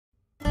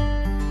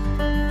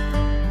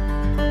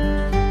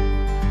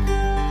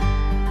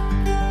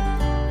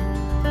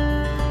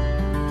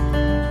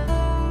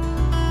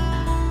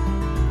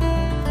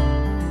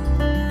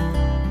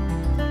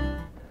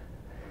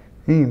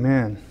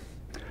Amen.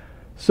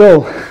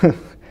 So,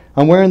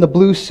 I'm wearing the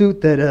blue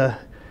suit that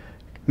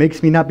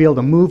makes me not be able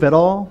to move at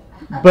all.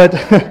 But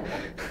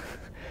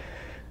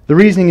the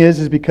reasoning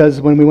is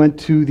because when we went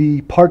to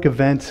the park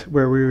event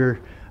where we were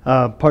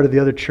part of the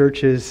other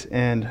churches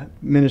and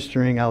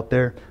ministering out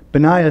there,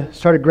 Benaiah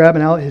started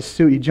grabbing out his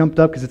suit. He jumped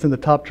up because it's in the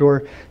top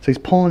drawer. So he's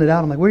pulling it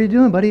out. I'm like, what are you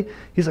doing, buddy?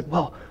 He's like,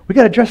 well, we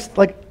got to dress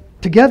like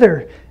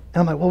together. And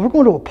I'm like, well, we're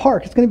going to a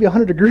park. It's going to be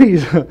 100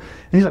 degrees. And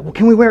he's like, well,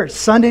 can we wear it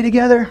Sunday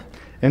together?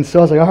 And so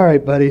I was like, all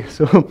right, buddy.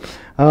 So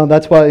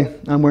that's why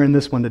I'm wearing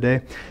this one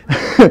today.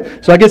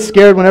 So I get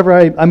scared whenever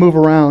I move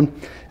around.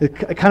 It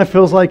kind of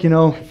feels like,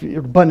 if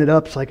you're buttoning it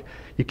up, it's like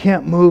you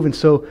can't move. And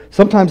so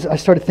sometimes I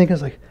started thinking,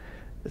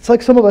 it's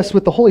like some of us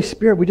with the Holy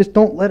Spirit, we just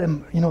don't let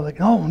Him,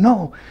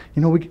 no.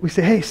 We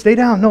say, hey, stay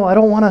down. No, I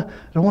don't want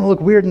to look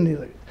weird.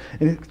 And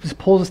it just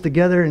pulls us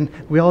together, and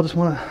we all just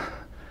want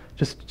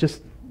to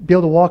just be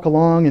able to walk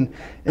along. And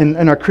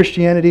in our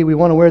Christianity, we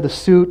want to wear the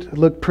suit,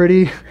 look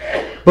pretty,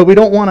 but we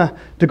don't want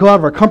to go out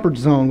of our comfort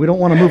zone. We don't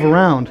want to move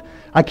around.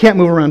 I can't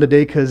move around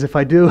today because if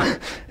I do,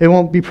 it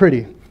won't be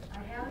pretty.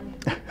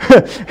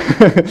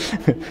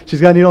 She's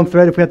got a needle and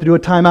thread if we have to do a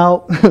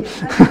timeout.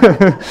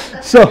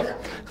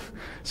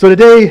 So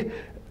today,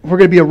 we're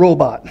going to be a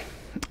robot,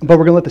 but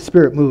we're going to let the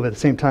Spirit move at the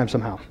same time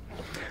somehow.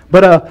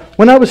 But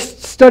when I was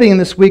studying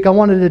this week, I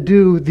wanted to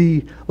do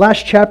the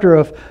last chapter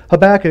of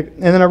Habakkuk,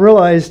 and then I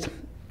realized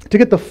to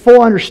get the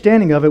full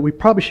understanding of it, we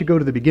probably should go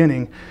to the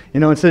beginning,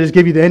 instead of just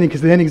give you the ending, because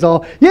the ending's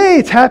all, yay,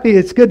 it's happy,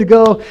 it's good to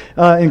go,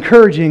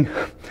 encouraging.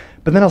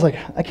 But then I was like,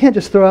 I can't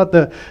just throw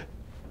out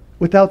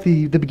without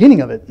the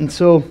beginning of it. And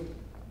so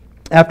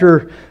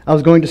after I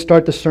was going to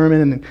start the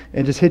sermon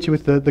and just hit you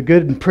with the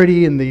good and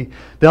pretty and the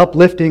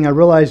uplifting, I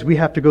realized we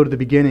have to go to the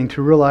beginning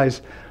to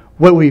realize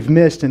what we've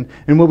missed and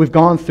what we've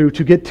gone through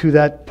to get to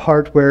that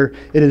part where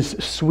it is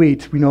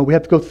sweet. We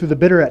have to go through the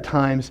bitter at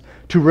times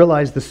to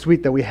realize the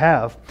sweet that we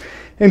have.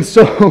 And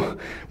so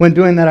when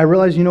doing that, I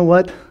realized,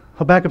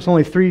 Habakkuk's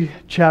only 3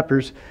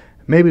 chapters.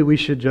 Maybe we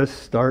should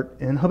just start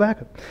in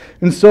Habakkuk.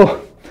 And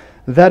so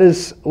that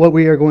is what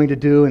we are going to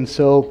do. And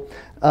so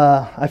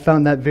I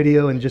found that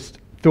video and just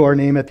threw our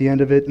name at the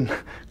end of it and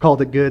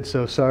called it good,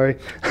 so sorry.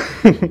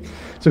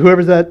 So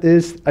whoever that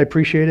is, I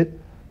appreciate it.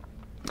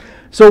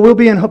 So we'll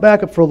be in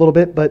Habakkuk for a little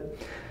bit, but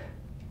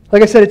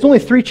like I said, it's only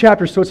 3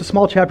 chapters, so it's a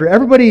small chapter.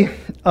 Everybody,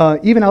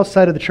 even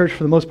outside of the church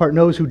for the most part,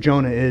 knows who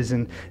Jonah is,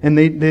 and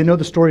they know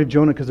the story of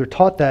Jonah because they're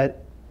taught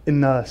that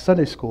in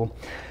Sunday school.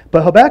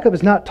 But Habakkuk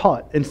is not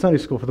taught in Sunday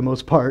school for the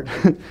most part.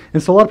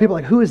 And so a lot of people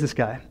are like, who is this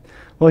guy?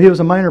 Well, he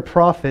was a minor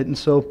prophet, and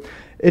so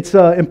it's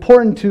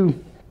important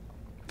to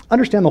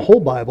understand the whole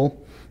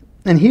Bible.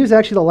 And he was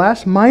actually the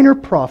last minor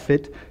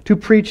prophet to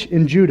preach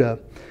in Judah,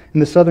 in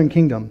the southern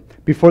kingdom,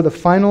 before the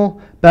final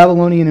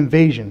Babylonian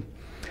invasion.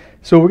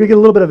 So we're going to get a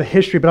little bit of a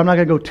history, but I'm not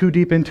going to go too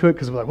deep into it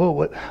because we're like,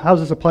 whoa, how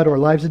does this apply to our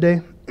lives today?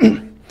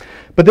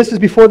 But this is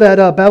before that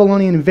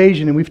Babylonian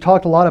invasion, and we've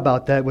talked a lot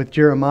about that with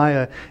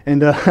Jeremiah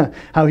and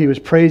how he was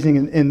praising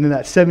in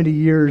that 70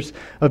 years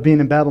of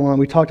being in Babylon.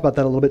 We talked about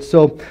that a little bit.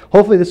 So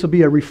hopefully this will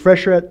be a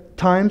refresher at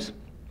times.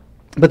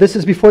 But this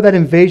is before that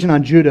invasion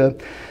on Judah.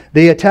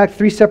 They attacked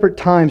 3 separate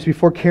times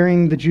before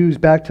carrying the Jews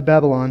back to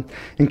Babylon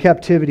in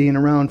captivity in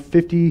around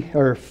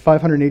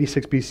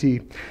 586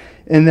 BC,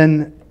 and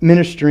then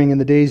ministering in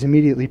the days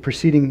immediately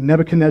preceding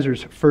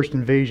Nebuchadnezzar's first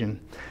invasion.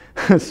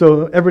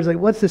 So everybody's like,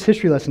 what's this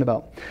history lesson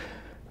about?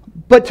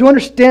 But to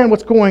understand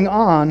what's going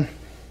on,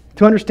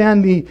 to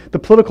understand the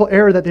political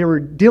era that they were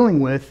dealing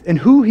with and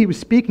who he was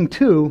speaking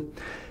to,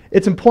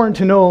 it's important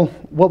to know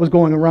what was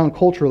going around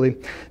culturally.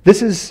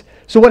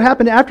 So what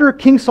happened after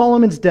King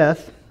Solomon's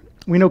death.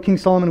 We know King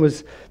Solomon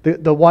was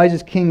the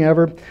wisest king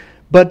ever,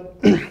 but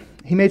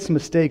he made some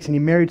mistakes and he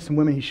married some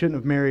women he shouldn't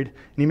have married,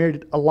 and he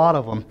married a lot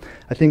of them.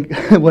 I think,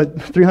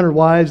 300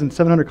 wives and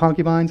 700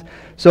 concubines.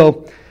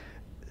 So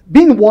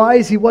being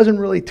wise, he wasn't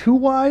really too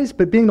wise,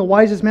 but being the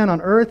wisest man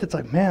on earth, it's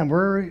like, man,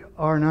 we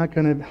are not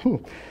going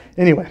to...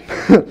 Anyway,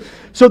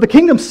 so the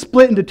kingdom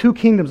split into 2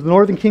 kingdoms, the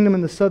northern kingdom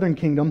and the southern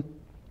kingdom,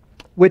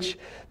 which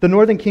the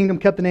northern kingdom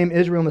kept the name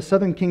Israel, and the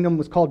southern kingdom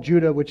was called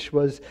Judah, which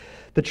was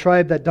the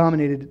tribe that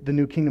dominated the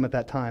new kingdom at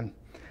that time.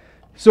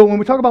 So when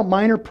we talk about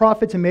minor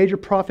prophets and major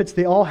prophets,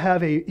 they all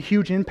have a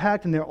huge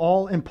impact, and they're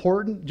all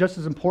important, just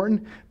as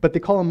important, but they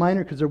call them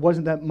minor because there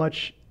wasn't that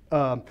much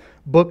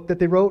book that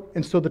they wrote.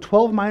 And so the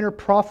 12 minor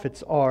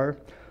prophets are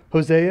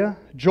Hosea,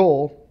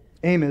 Joel,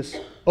 Amos,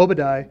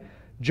 Obadiah,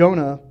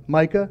 Jonah,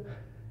 Micah,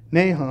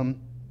 Nahum,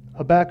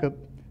 Habakkuk,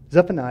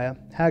 Zephaniah,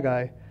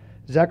 Haggai,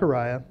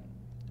 Zechariah,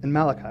 and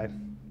Malachi.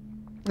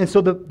 And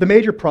so the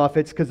major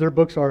prophets, because their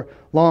books are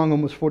long,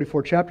 almost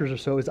 44 chapters or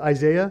so, is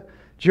Isaiah,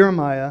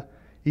 Jeremiah,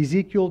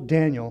 Ezekiel,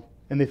 Daniel,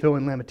 and they throw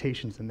in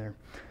Lamentations in there.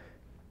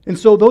 And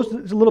so those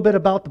is a little bit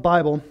about the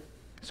Bible.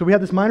 So we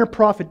have this minor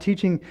prophet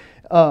teaching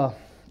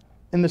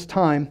in this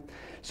time.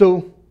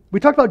 So we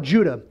talked about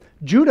Judah.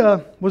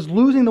 Judah was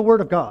losing the Word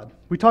of God.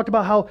 We talked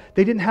about how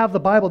they didn't have the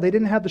Bible, they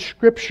didn't have the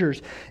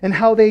Scriptures, and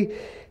how they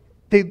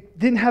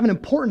didn't have an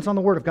importance on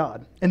the Word of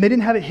God, and they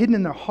didn't have it hidden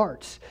in their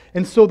hearts.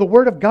 And so the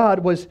Word of God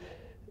was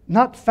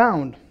not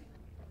found.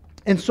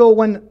 And so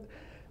when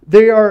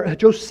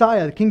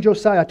Josiah, King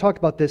Josiah, I talked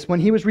about this, when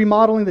he was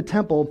remodeling the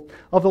temple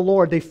of the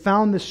Lord, they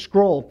found this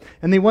scroll.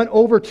 And they went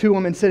over to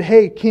him and said,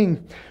 hey,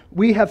 king,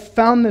 we have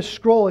found this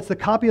scroll. It's the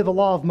copy of the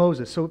law of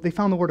Moses. So they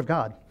found the word of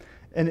God.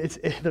 And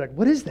they're like,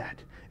 what is that?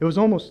 It was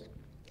almost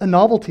a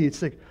novelty.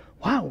 It's like,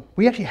 wow,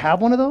 we actually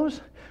have one of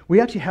those? We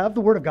actually have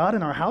the word of God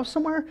in our house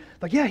somewhere?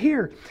 Like, yeah,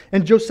 here.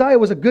 And Josiah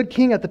was a good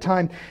king at the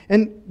time.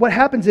 And what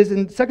happens is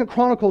in 2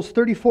 Chronicles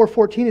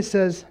 34:14, it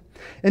says,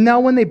 and now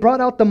when they brought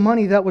out the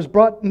money that was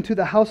brought into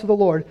the house of the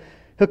Lord,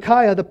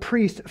 Hilkiah the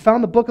priest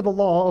found the book of the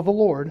law of the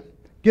Lord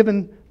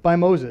given by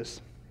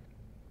Moses.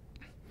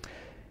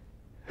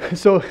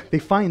 So they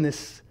find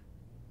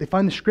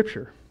the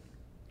scripture.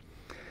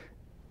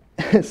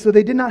 So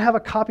they did not have a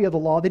copy of the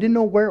law. They didn't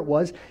know where it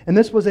was. And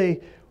this was a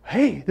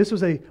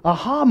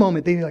aha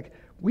moment. They were like,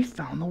 we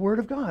found the word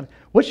of God.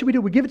 What should we do?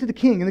 We give it to the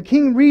king. And the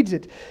king reads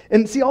it.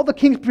 And see, all the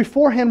kings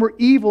beforehand were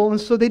evil. And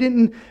so they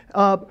didn't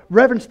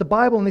reverence the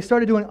Bible. And they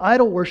started doing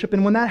idol worship.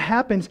 And when that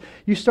happens,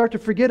 you start to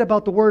forget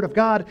about the word of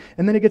God.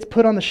 And then it gets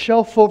put on the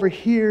shelf over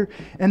here.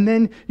 And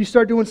then you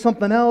start doing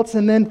something else.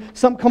 And then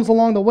something comes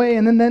along the way.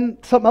 And then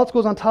something else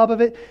goes on top of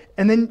it.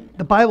 And then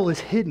the Bible is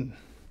hidden.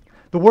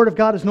 The word of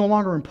God is no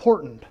longer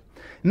important.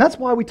 And that's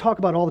why we talk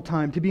about all the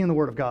time to be in the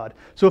Word of God.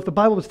 So if the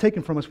Bible was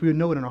taken from us, we would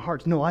know it in our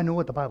hearts. No, I know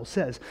what the Bible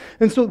says.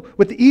 And so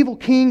with the evil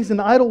kings and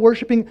the idol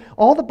worshiping,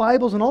 all the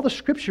Bibles and all the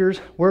scriptures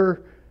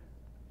were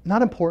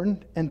not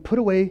important and put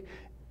away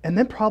and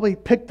then probably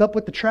picked up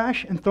with the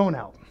trash and thrown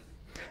out.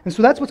 And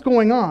so that's what's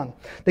going on.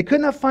 They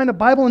could not find a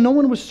Bible and no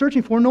one was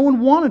searching for it. No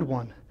one wanted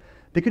one.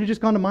 They could have just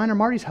gone to mine or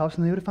Marty's house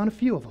and they would have found a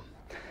few of them.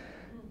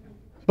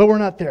 But we're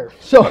not there.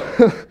 So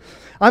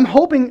I'm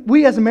hoping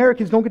we as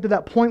Americans don't get to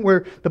that point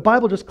where the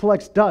Bible just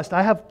collects dust.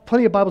 I have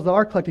plenty of Bibles that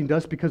are collecting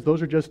dust because those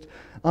are just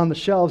on the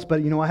shelves. But,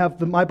 I have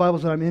my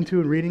Bibles that I'm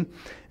into and reading.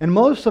 And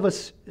most of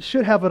us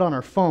should have it on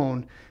our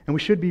phone. And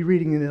we should be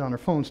reading it on our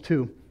phones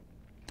too.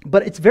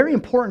 But it's very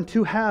important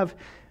to have,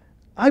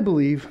 I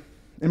believe,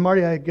 and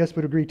Marty I guess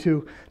would agree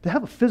too, to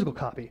have a physical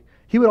copy.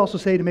 He would also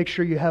say to make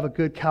sure you have a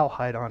good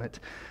cowhide on it.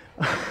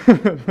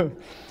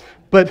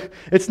 But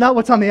it's not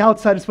what's on the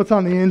outside, it's what's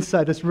on the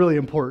inside that's really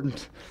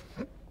important.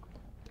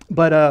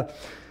 But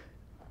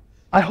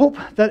I hope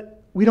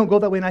that we don't go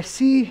that way. And I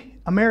see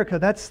America,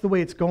 that's the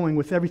way it's going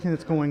with everything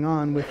that's going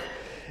on.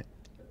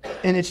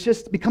 And it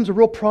just becomes a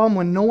real problem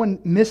when no one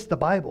missed the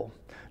Bible.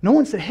 No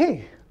one said,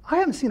 hey, I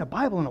haven't seen a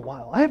Bible in a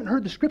while. I haven't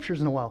heard the scriptures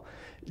in a while.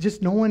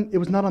 Just it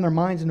was not on their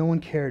minds and no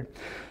one cared.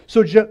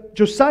 So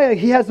Josiah,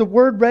 he has the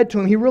word read to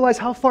him. He realized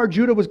how far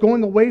Judah was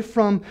going away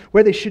from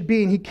where they should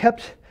be.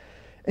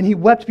 And he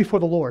wept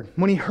before the Lord.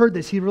 When he heard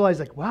this, he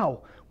realized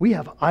wow, we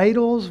have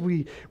idols,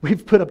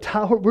 we've put up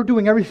tower, we're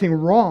doing everything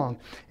wrong.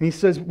 And he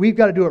says, we've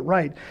got to do it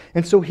right.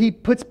 And so he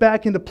puts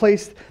back into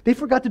place, they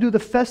forgot to do the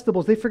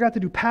festivals, they forgot to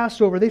do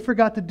Passover, they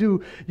forgot to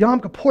do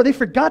Yom Kippur, they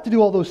forgot to do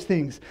all those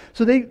things.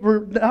 So they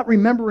were not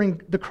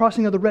remembering the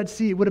crossing of the Red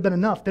Sea. It would have been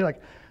enough. They're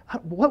like,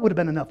 what would have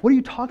been enough? What are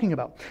you talking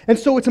about? And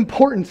so it's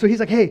important. So he's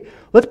like, hey,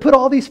 let's put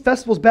all these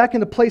festivals back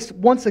into place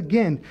once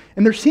again.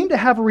 And there seemed to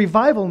have a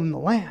revival in the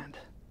land.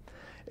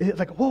 It's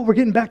like, whoa, we're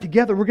getting back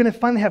together. We're going to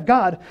finally have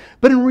God.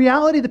 But in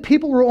reality, the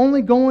people were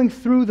only going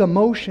through the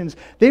motions.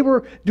 They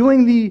were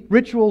doing the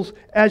rituals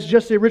as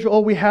just a ritual.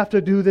 Oh, we have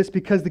to do this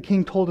because the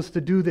king told us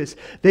to do this.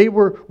 They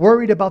were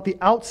worried about the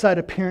outside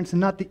appearance and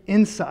not the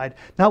inside,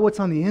 not what's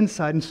on the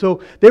inside. And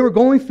so they were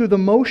going through the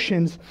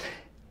motions.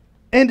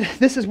 And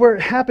this is where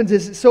it happens.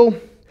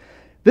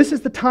 This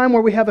is the time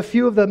where we have a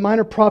few of the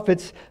minor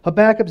prophets,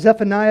 Habakkuk,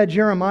 Zephaniah,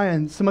 Jeremiah,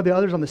 and some of the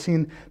others on the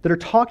scene that are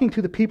talking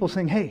to the people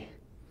saying, hey,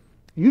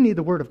 you need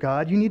the word of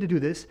God. You need to do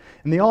this.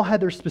 And they all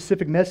had their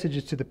specific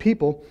messages to the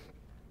people.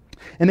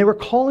 And they were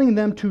calling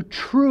them to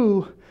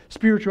true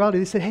spirituality.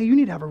 They said, hey, you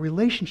need to have a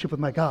relationship with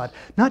my God.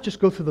 Not just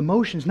go through the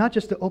motions, not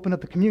just to open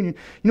up the communion.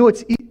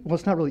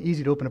 It's not really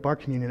easy to open up our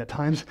communion at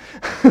times.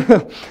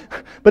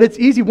 But it's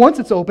easy once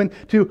it's open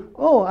to,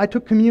 I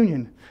took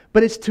communion.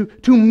 But it's to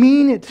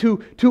mean it,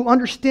 to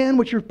understand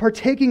what you're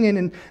partaking in.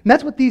 And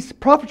that's what these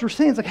prophets were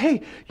saying. It's like,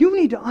 hey, you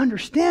need to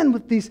understand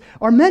what these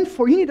are meant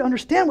for. You need to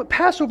understand what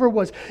Passover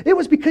was. It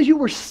was because you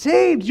were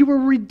saved. You were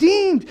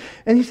redeemed.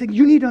 And he said,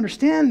 you need to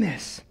understand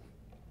this.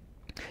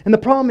 And the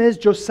problem is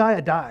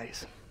Josiah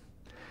dies.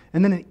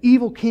 And then an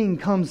evil king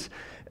comes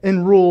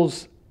and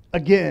rules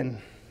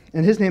again.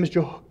 And his name is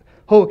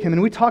Jehoiakim.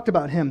 And we talked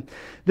about him.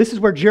 This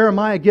is where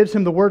Jeremiah gives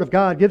him the word of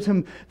God, gives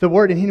him the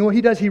word. And you know what he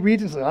does? He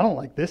reads and says, I don't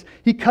like this.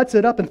 He cuts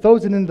it up and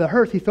throws it into the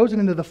hearth. He throws it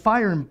into the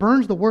fire and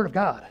burns the word of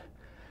God.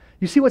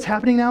 You see what's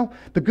happening now?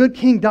 The good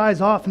king dies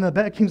off and the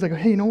bad king's like,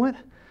 hey, you know what?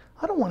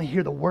 I don't want to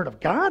hear the word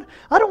of God.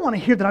 I don't want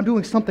to hear that I'm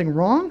doing something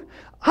wrong.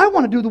 I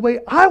want to do the way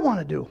I want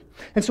to do.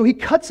 And so he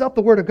cuts up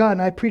the word of God.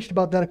 And I preached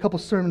about that a couple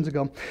sermons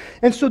ago.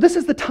 And so this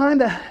is the time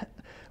that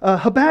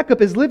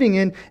Habakkuk is living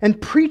in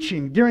and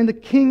preaching during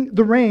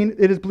the reign,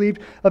 it is believed,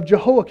 of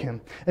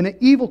Jehoiakim, an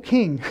evil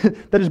king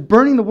that is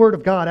burning the word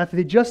of God after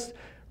they just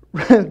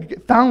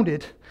found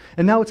it,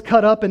 and now it's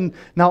cut up, and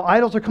now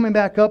idols are coming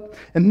back up,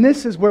 and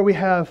this is where we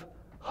have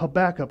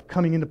Habakkuk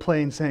coming into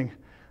play and saying,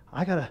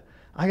 I gotta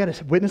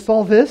witness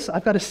all this.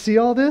 I've got to see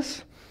all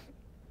this.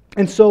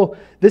 And so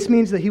this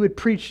means that he would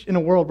preach in a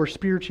world where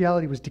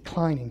spirituality was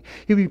declining.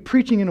 He would be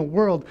preaching in a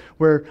world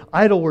where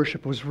idol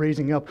worship was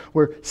raising up,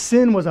 where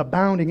sin was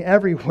abounding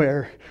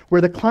everywhere, where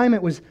the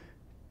climate was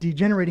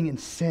degenerating in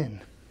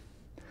sin.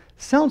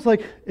 Sounds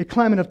like a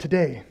climate of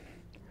today.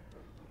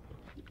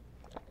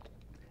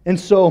 And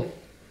so,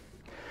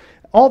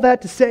 all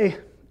that to say,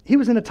 he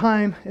was in a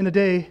time, in a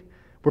day,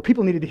 where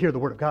people needed to hear the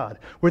Word of God,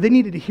 where they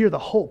needed to hear the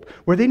hope,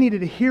 where they needed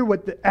to hear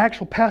what the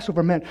actual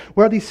Passover meant,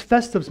 where these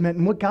festives meant,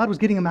 and what God was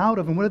getting them out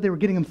of, and what they were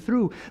getting them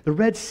through, the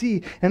Red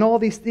Sea, and all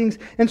these things.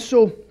 And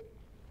so,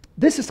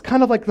 this is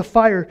kind of like the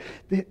fire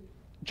that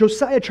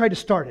Josiah tried to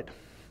start it.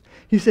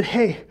 He said,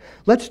 hey,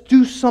 let's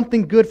do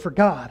something good for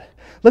God.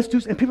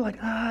 And people are like,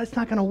 it's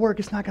not going to work,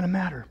 it's not going to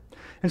matter.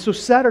 And so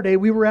Saturday,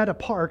 we were at a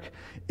park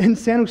in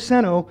San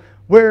Jacinto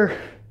where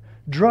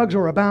drugs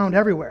are abound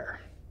everywhere.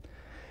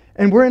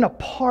 And we're in a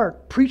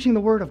park preaching the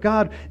Word of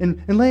God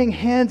and laying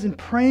hands and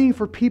praying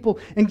for people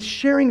and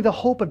sharing the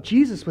hope of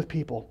Jesus with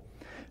people.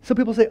 Some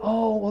people say,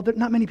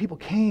 not many people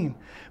came.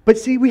 But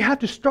see, we have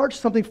to start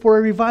something for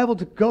a revival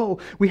to go.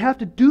 We have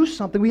to do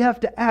something. We have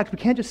to act. We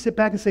can't just sit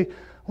back and say,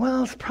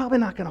 well, it's probably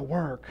not going to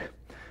work.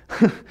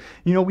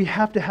 We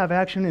have to have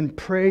action and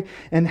pray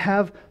and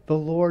have the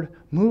Lord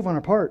move on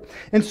our part.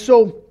 And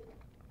so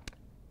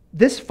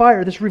this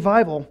fire, this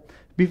revival,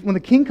 when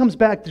the king comes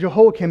back,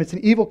 Jehoiakim, it's an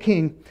evil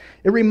king.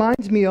 It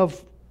reminds me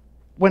of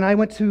when I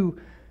went to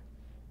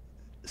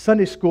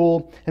Sunday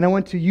school and I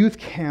went to youth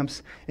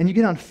camps, and you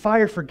get on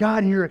fire for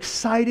God and you're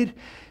excited,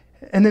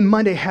 and then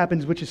Monday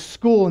happens, which is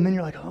school, and then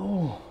you're like,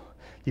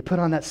 you put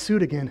on that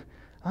suit again.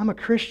 I'm a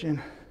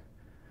Christian,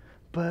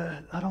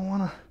 but I don't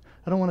want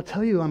to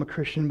tell you I'm a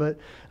Christian, but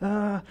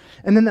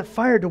and then that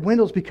fire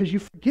dwindles because you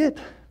forget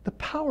the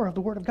power of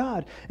the Word of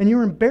God, and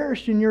you're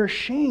embarrassed and you're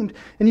ashamed,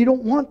 and you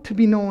don't want to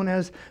be known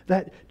as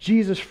that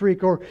Jesus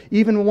freak, or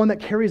even one that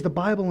carries the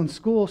Bible in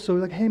school. So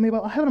you're like, hey, maybe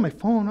I'll have it on my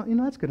phone.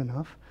 That's good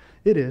enough.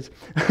 It is,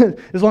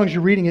 as long as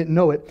you're reading it and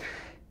know it.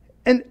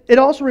 And it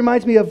also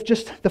reminds me of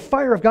just the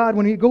fire of God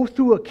when you go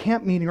through a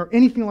camp meeting or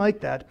anything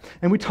like that.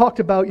 And we talked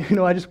about,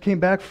 I just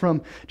came back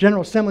from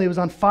General Assembly. It was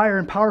on fire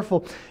and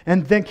powerful.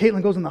 And then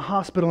Caitlin goes in the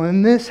hospital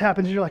and this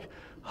happens. And you're like,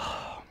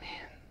 oh,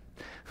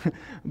 man.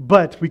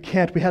 But we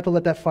can't. We have to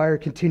let that fire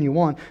continue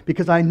on,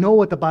 because I know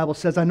what the Bible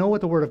says. I know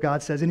what the Word of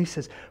God says. And He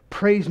says,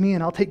 praise me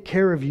and I'll take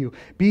care of you.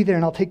 Be there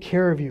and I'll take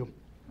care of you.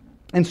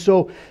 And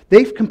so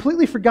they've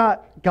completely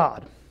forgot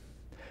God.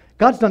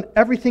 God's done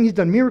everything. He's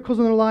done miracles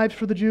in their lives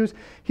for the Jews.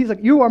 He's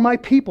like, you are my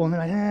people. And they're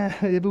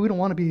like, but we don't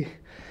want to be.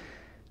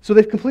 So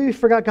they've completely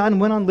forgot God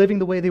and went on living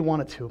the way they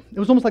wanted to. It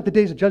was almost like the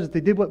days of Judges.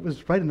 They did what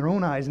was right in their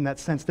own eyes in that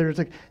sense. They're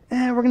like,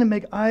 we're going to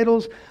make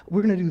idols.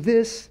 We're going to do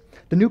this.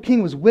 The new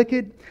king was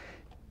wicked.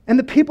 And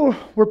the people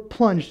were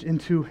plunged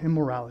into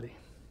immorality.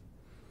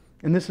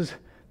 And this is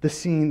the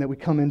scene that we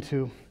come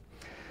into.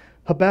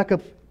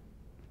 Habakkuk,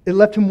 it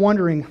left him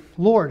wondering,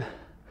 Lord,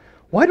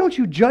 why don't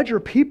you judge your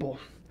people?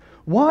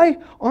 Why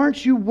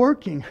aren't you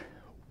working?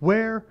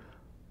 Where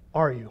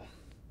are you?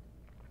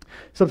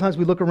 Sometimes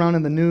we look around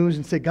in the news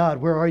and say, God,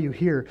 where are you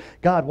here?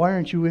 God, why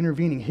aren't you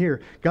intervening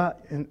here? God,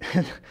 and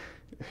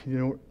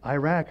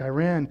Iraq,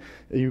 Iran,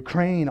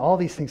 Ukraine, all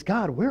these things.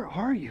 God, where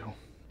are you?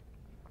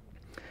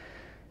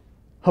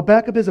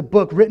 Habakkuk is a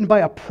book written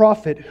by a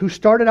prophet who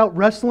started out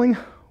wrestling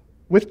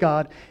with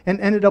God and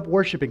ended up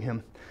worshiping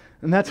Him.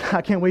 And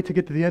I can't wait to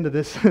get to the end of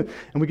this. And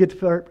we get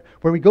to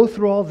where we go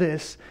through all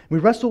this, we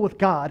wrestle with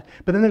God,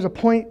 but then there's a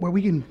point where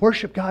we can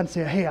worship God and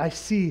say, hey, I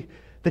see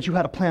that you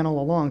had a plan all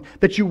along,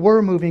 that you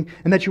were moving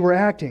and that you were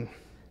acting,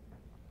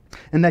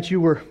 and that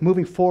you were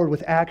moving forward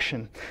with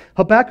action.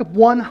 Habakkuk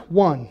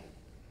 1:1.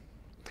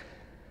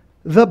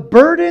 The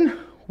burden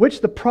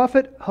which the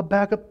prophet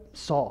Habakkuk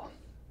saw.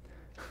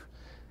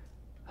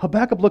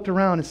 Habakkuk looked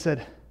around and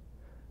said,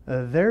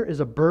 there is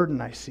a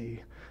burden I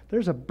see.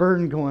 There's a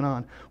burden going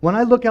on. When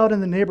I look out in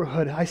the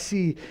neighborhood, I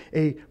see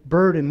a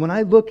burden. When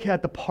I look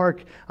at the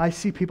park, I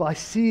see people. I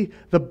see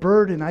the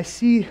burden. I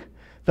see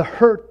the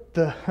hurt.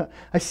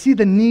 I see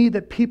the need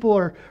that people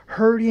are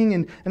hurting,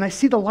 and I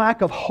see the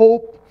lack of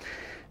hope.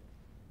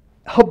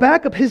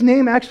 Habakkuk, his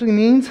name actually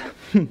means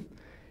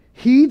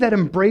he that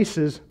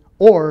embraces,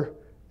 or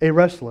a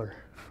wrestler.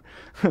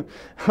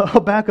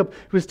 Habakkuk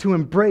was to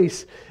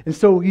embrace. And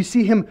so you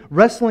see him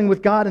wrestling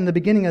with God in the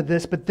beginning of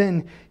this, but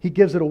then he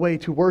gives it away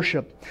to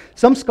worship.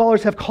 Some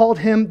scholars have called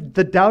him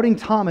the doubting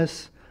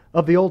Thomas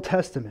of the Old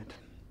Testament,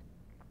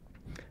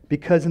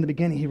 because in the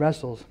beginning he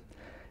wrestles.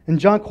 And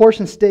John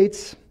Corson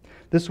states,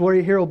 this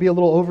word here will be a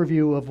little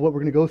overview of what we're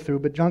going to go through,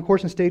 but John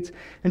Corson states,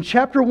 in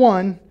chapter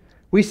 1,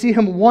 we see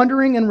him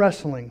wondering and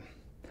wrestling.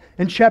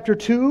 In chapter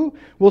 2,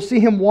 we'll see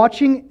him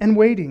watching and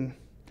waiting.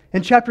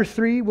 In chapter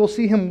 3, we'll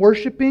see him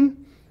worshiping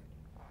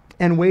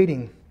and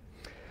waiting.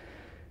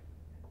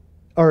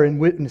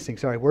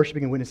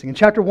 Worshiping and witnessing. In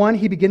chapter 1,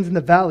 he begins in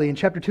the valley. In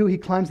chapter 2, he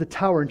climbs the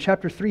tower. In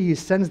chapter 3, he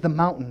ascends the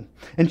mountain.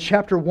 In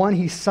chapter 1,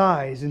 he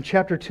sighs. In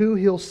chapter 2,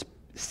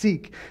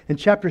 seek. In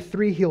chapter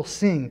 3, he'll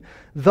sing.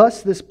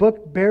 Thus, this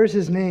book bears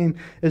his name,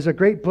 is a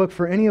great book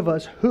for any of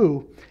us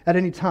who, at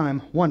any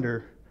time,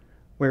 wonder,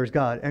 where is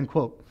God? End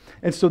quote.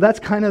 And so that's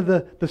kind of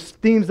the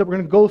themes that we're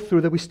going to go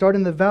through, that we start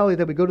in the valley,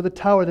 that we go to the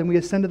tower, then we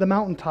ascend to the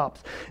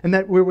mountaintops, and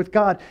that we're with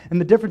God.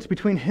 And the difference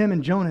between him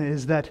and Jonah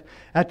is that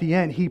at the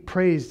end, he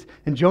praised,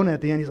 and Jonah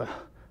at the end, he's like,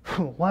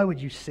 why would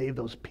you save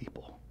those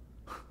people?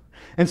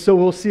 And so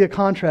we'll see a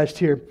contrast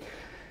here.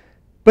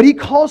 But he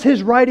calls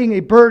his writing a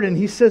burden.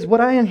 He says,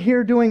 what I am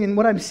here doing and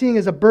what I'm seeing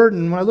is a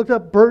burden. When I looked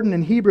up burden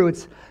in Hebrew,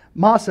 it's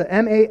massa,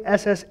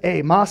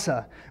 M-A-S-S-A,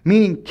 massa,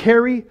 meaning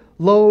carry,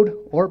 load,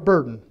 or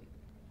burden.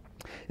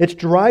 It's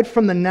derived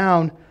from the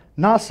noun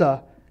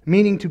nasa,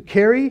 meaning to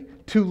carry,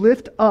 to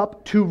lift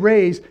up, to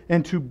raise,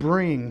 and to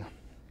bring.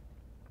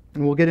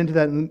 And we'll get into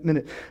that in a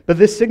minute. But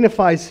this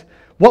signifies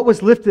what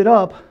was lifted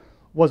up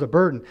was a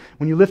burden.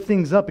 When you lift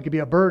things up, it could be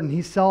a burden.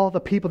 He saw the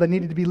people that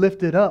needed to be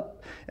lifted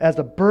up as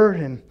a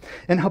burden.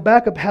 And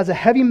Habakkuk has a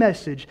heavy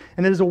message,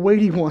 and it is a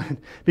weighty one,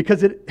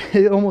 because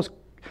it almost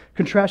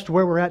contrasts to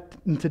where we're at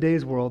in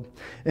today's world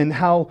and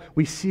how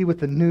we see with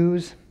the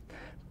news.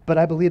 But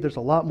I believe there's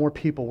a lot more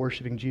people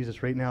worshiping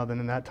Jesus right now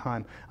than in that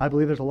time. I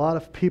believe there's a lot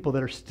of people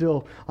that are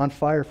still on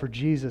fire for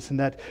Jesus, and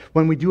that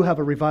when we do have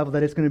a revival,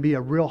 that it's going to be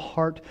a real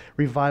heart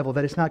revival,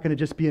 that it's not going to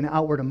just be an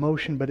outward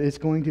emotion, but it's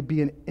going to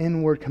be an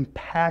inward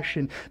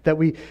compassion, that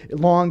we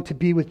long to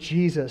be with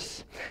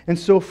Jesus. And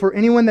so for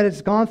anyone that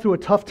has gone through a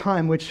tough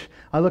time, which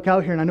I look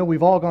out here and I know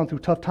we've all gone through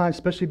tough times,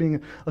 especially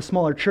being a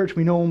smaller church,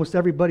 we know almost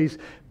everybody's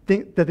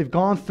think that they've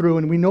gone through,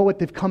 and we know what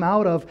they've come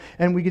out of,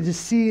 and we can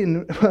just see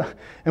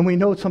and we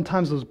know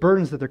sometimes those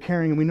burdens that they're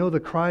carrying, and we know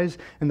the cries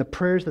and the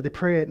prayers that they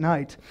pray at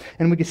night,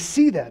 and we can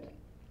see that.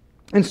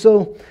 And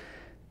so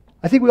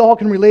I think we all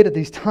can relate at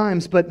these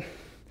times, but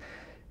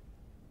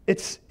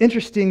it's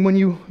interesting when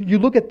you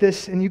look at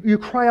this and you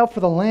cry out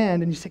for the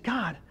land and you say,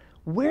 God,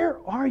 where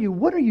are you?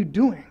 What are you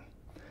doing?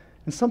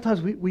 And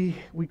sometimes we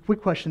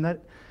question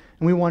that,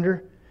 and we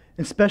wonder,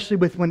 especially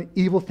with when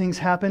evil things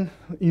happen,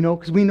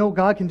 because we know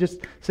God can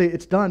just say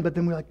it's done, but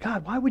then we're like,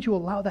 God, why would you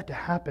allow that to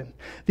happen?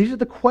 These are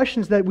the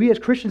questions that we as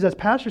Christians, as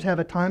pastors have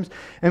at times,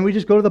 and we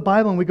just go to the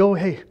Bible and we go,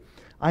 hey,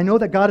 I know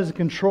that God is in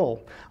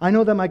control. I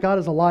know that my God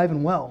is alive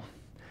and well.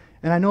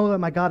 And I know that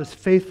my God is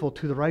faithful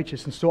to the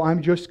righteous. And so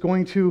I'm just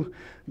going to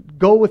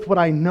go with what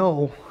I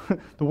know,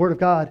 the Word of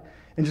God,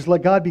 and just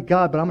let God be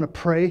God, but I'm going to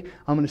pray,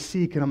 I'm going to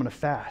seek, and I'm going to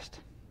fast.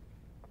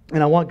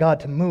 And I want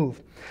God to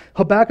move.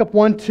 Habakkuk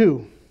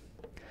 1:2.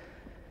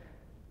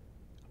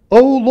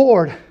 O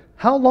Lord,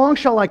 how long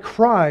shall I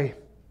cry,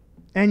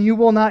 and you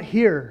will not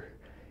hear?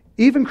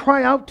 Even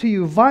cry out to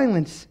you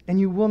violence, and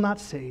you will not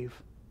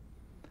save.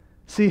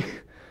 See,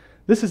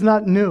 this is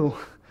not new.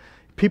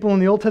 People in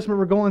the Old Testament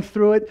were going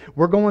through it.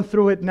 We're going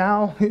through it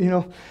now.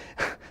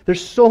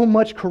 There's so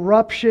much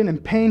corruption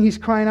and pain. He's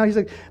crying out. He's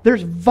like,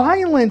 there's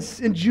violence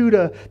in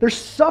Judah. There's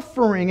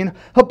suffering. And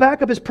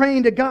Habakkuk is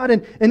praying to God.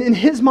 And in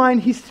his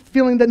mind, he's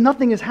feeling that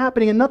nothing is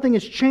happening and nothing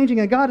is changing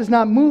and God is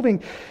not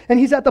moving. And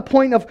he's at the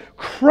point of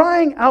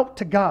crying out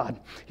to God.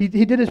 He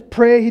did his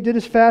prayer. He did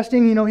his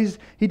fasting.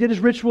 He did his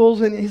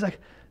rituals. And he's like,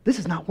 this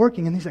is not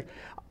working. And he's like,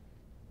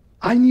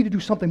 I need to do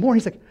something more.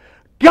 And he's like,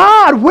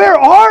 God, where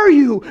are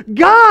you?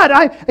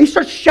 God, he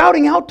starts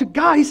shouting out to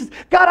God. He says,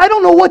 God, I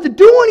don't know what to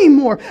do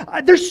anymore.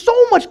 There's so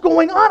much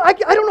going on. I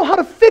don't know how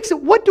to fix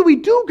it. What do we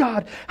do,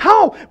 God?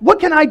 How? What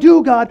can I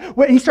do, God?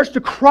 He starts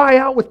to cry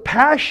out with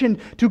passion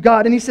to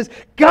God. And he says,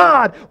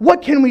 God,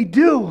 what can we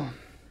do?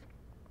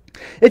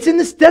 It's in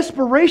this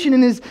desperation,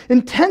 in his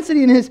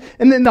intensity,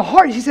 and in the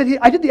heart. He said,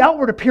 I did the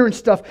outward appearance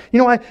stuff.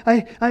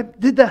 I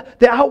did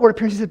the outward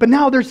appearance. He said, but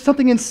now there's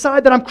something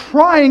inside that I'm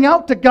crying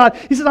out to God.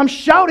 He says, I'm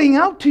shouting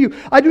out to you.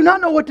 I do not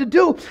know what to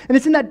do. And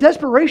it's in that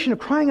desperation of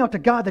crying out to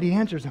God that he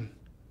answers him.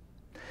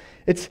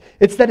 It's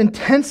that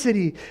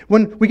intensity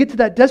when we get to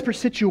that desperate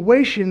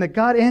situation that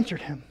God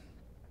answered him.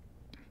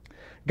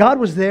 God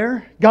was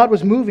there. God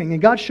was moving.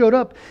 And God showed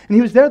up. And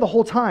he was there the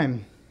whole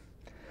time.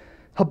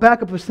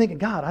 Habakkuk was thinking,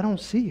 God, I don't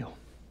see you.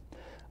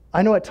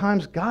 I know at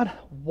times, God,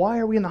 why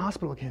are we in the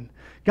hospital again?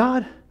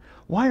 God,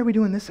 why are we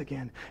doing this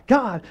again?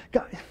 God.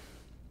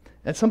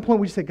 At some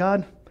point we just say,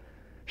 God,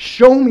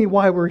 show me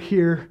why we're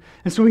here.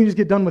 And so we can just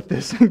get done with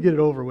this and get it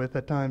over with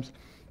at times.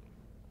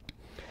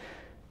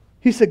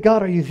 He said,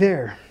 God, are you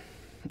there?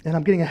 And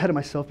I'm getting ahead of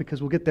myself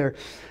because we'll get there.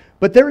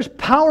 But there is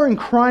power in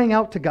crying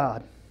out to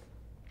God.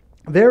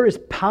 There is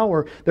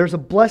power. There's a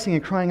blessing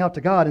in crying out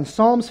to God. In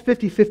Psalms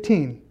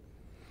 50:15.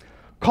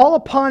 Call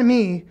upon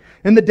me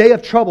in the day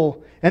of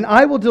trouble, and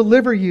I will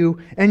deliver you,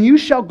 and you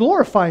shall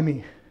glorify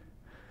me.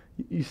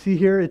 You see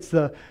here, it's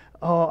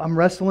I'm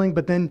wrestling,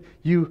 but then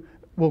you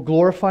will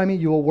glorify me,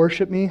 you will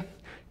worship me.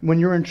 When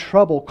you're in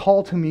trouble,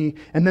 call to me,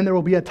 and then there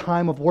will be a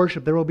time of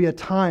worship. There will be a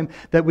time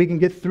that we can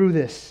get through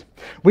this.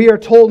 We are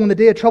told when the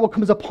day of trouble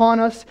comes upon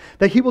us,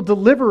 that He will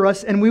deliver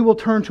us, and we will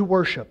turn to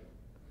worship.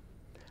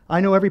 I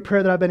know every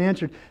prayer that I've been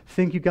answered.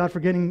 Thank you, God, for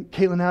getting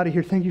Caitlin out of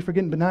here. Thank you for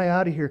getting Benaiah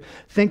out of here.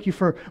 Thank you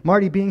for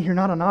Marty being here,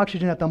 not on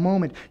oxygen at the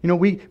moment.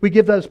 We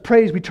give those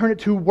praise. We turn it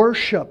to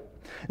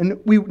worship. And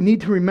we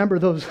need to remember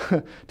those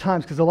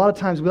times, because a lot of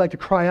times we like to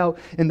cry out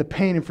in the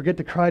pain and forget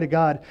to cry to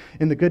God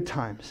in the good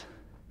times.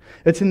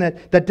 It's in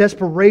that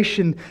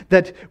desperation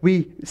that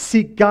we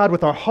seek God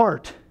with our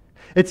heart.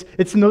 It's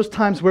in those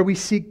times where we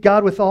seek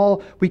God with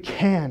all we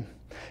can.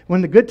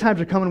 When the good times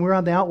are coming, we're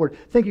on the outward.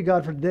 Thank you,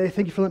 God, for today.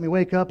 Thank you for letting me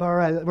wake up. All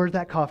right, where's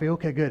that coffee?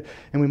 Okay, good.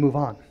 And we move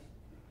on.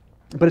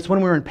 But it's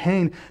when we're in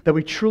pain that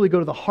we truly go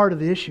to the heart of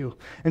the issue.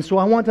 And so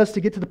I want us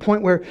to get to the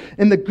point where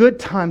in the good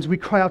times we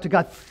cry out to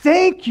God,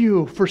 thank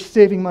you for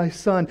saving my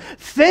son.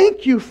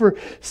 Thank you for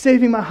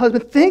saving my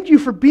husband. Thank you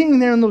for being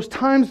there in those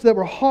times that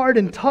were hard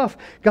and tough.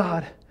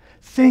 God,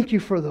 thank you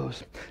for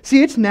those.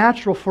 See, it's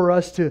natural for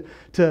us to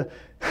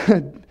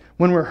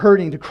when we're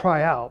hurting, to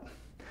cry out.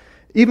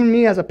 Even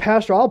me as a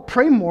pastor, I'll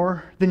pray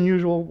more than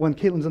usual when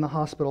Caitlin's in the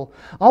hospital.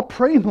 I'll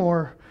pray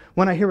more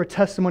when I hear a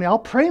testimony. I'll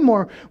pray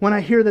more when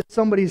I hear that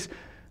somebody's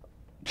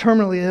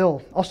terminally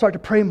ill. I'll start to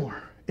pray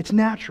more. It's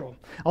natural.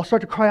 I'll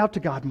start to cry out to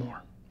God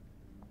more,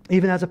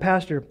 even as a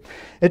pastor.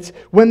 It's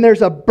when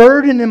there's a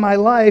burden in my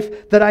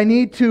life that I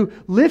need to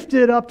lift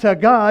it up to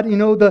God. You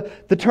know,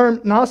 the term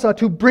nasa,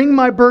 to bring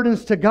my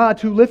burdens to God,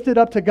 to lift it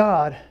up to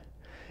God,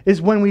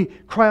 is when we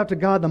cry out to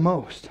God the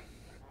most.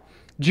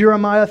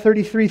 Jeremiah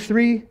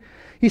 33:3,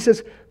 he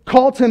says,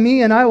 call to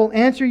me and I will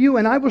answer you,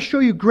 and I will show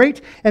you great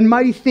and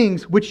mighty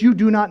things which you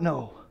do not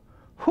know.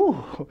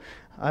 Whew,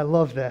 I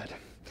love that.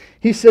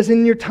 He says,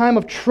 in your time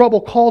of trouble,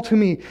 call to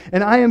me,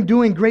 and I am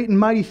doing great and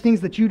mighty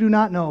things that you do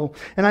not know.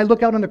 And I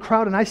look out in the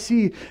crowd and I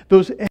see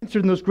those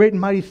answered and those great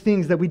and mighty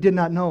things that we did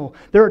not know.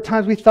 There are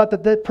times we thought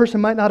that that person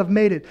might not have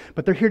made it,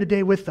 but they're here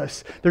today with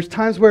us. There's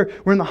times where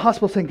we're in the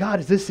hospital saying, God,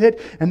 is this it?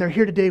 And they're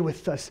here today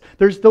with us.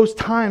 There's those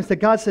times that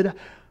God said,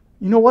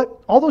 you know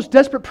what? All those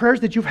desperate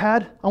prayers that you've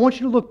had, I want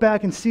you to look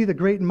back and see the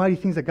great and mighty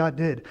things that God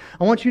did.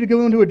 I want you to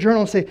go into a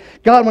journal and say,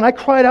 God, when I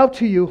cried out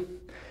to you,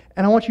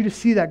 and I want you to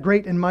see that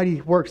great and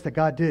mighty works that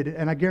God did.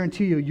 And I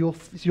guarantee you, you'll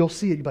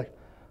see it. You'll be like,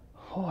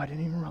 oh, I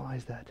didn't even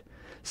realize that.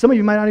 Some of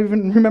you might not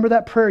even remember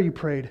that prayer you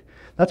prayed.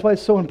 That's why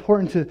it's so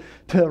important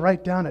to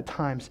write down at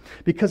times.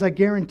 Because I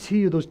guarantee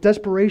you, those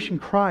desperation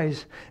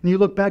cries, and you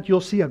look back,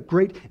 you'll see a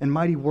great and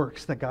mighty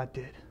works that God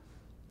did.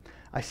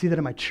 I see that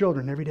in my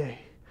children every day.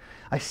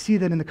 I see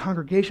that in the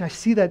congregation. I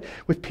see that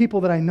with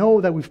people that I know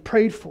that we've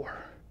prayed for.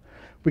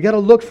 We got to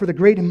look for the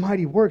great and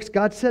mighty works.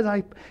 God says,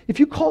 if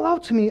you call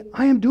out to me,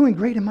 I am doing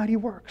great and mighty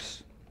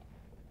works.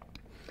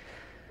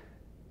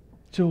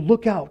 So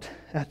look out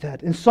at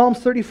that. In Psalms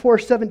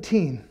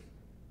 34:17,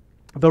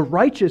 the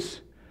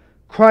righteous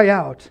cry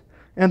out,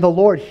 and the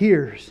Lord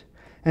hears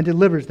and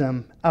delivers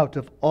them out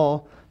of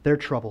all their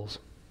troubles.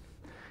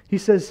 He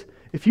says,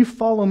 if you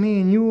follow me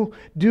and you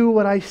do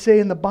what I say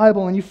in the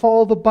Bible and you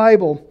follow the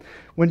Bible,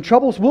 when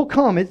troubles will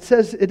come, it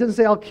doesn't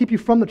say I'll keep you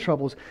from the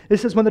troubles. It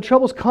says when the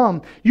troubles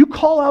come, you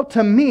call out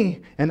to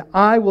me and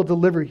I will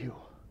deliver you.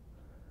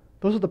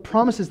 Those are the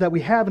promises that we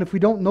have, and if we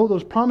don't know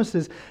those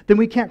promises, then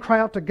we can't cry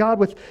out to God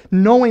with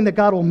knowing that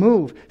God will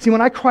move. See,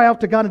 when I cry out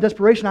to God in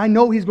desperation, I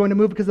know He's going to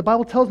move because the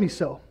Bible tells me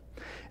so.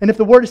 And if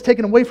the word is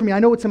taken away from me, I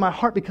know it's in my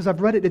heart because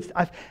I've read it.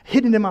 I've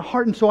hidden it in my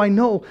heart, and so I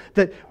know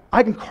that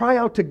I can cry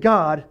out to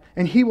God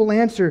and He will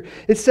answer.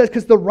 It says,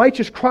 because the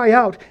righteous cry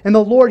out and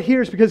the Lord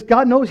hears, because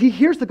God knows He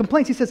hears the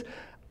complaints. He says,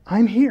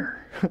 I'm here.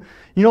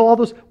 You know all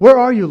those, where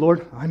are you,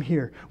 Lord? I'm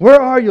here.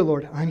 Where are you,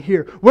 Lord? I'm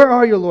here. Where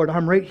are you, Lord?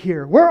 I'm right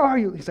here. Where are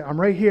you? He said, I'm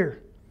right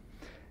here.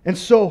 And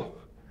so,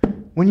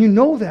 when you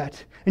know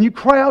that, and you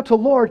cry out to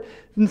Lord,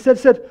 and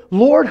said,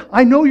 Lord,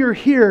 I know you're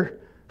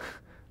here,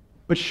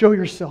 but show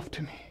yourself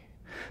to me.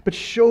 But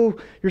show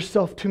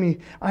yourself to me.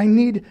 I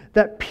need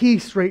that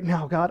peace right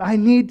now, God. I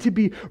need to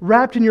be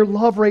wrapped in your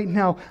love right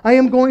now. I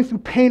am going through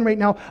pain right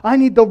now. I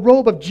need the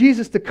robe of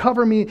Jesus to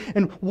cover me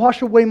and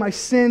wash away my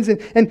sins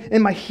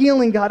and my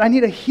healing, God. I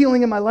need a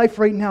healing in my life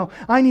right now.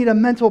 I need a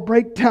mental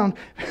breakdown.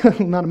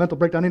 Not a mental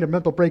breakdown, I need a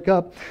mental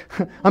breakup.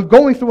 I'm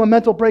going through a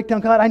mental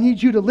breakdown, God. I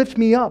need you to lift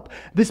me up.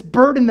 This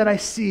burden that I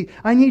see,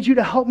 I need you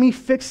to help me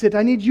fix it.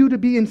 I need you to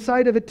be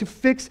inside of it to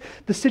fix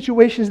the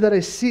situations that I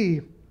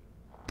see.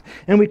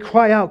 And we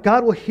cry out,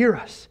 God will hear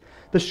us.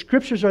 The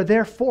scriptures are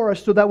there for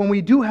us so that when we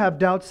do have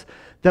doubts,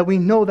 that we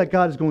know that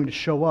God is going to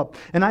show up.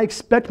 And I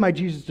expect my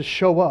Jesus to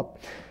show up.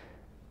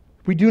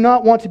 We do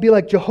not want to be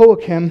like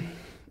Jehoiakim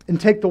and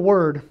take the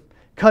word,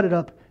 cut it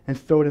up, and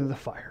throw it into the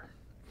fire.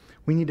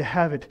 We need to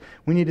have it.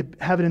 We need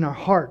to have it in our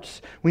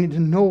hearts. We need to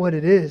know what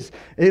it is.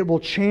 It will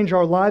change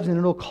our lives, and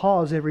it'll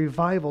cause a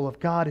revival of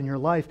God in your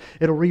life.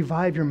 It'll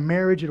revive your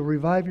marriage. It'll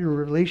revive your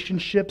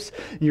relationships,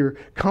 your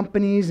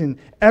companies, and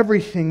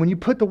everything. When you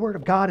put the Word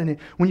of God in it,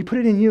 when you put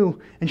it in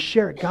you and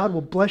share it, God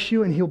will bless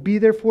you, and He'll be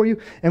there for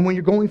you. And when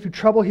you're going through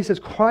trouble, He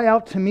says, cry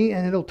out to me,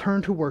 and it'll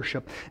turn to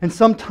worship. And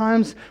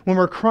sometimes when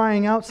we're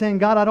crying out, saying,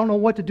 God, I don't know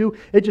what to do,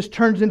 it just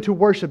turns into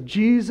worship.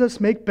 Jesus,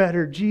 make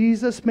better.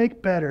 Jesus,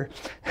 make better.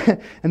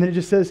 And then it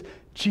just says,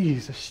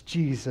 Jesus,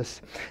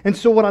 Jesus. And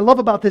so what I love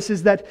about this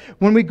is that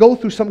when we go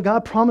through something,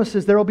 God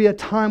promises there will be a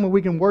time where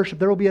we can worship.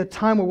 There will be a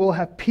time where we'll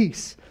have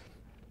peace.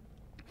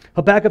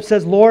 Habakkuk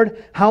says,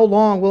 Lord, how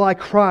long will I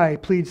cry,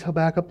 pleads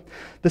Habakkuk.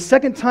 The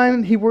second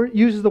time he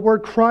uses the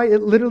word cry,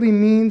 it literally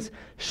means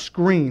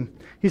scream.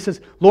 He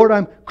says, Lord,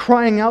 I'm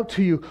crying out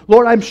to you.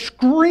 Lord, I'm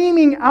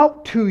screaming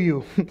out to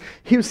you.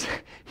 He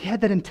had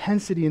that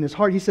intensity in his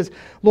heart. He says,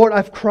 Lord,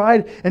 I've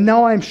cried, and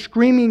now I'm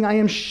screaming, I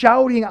am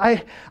shouting,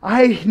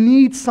 I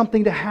need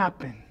something to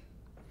happen.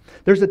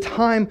 There's a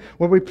time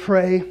where we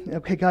pray,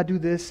 okay, God, do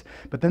this.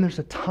 But then there's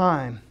a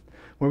time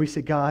where we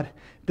say, God,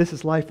 this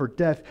is life or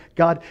death.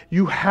 God,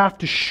 you have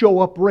to show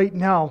up right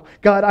now.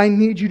 God, I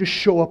need you to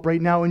show up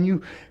right now. And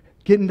you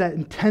get in that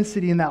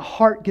intensity and that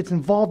heart gets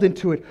involved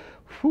into it.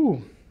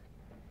 Whew.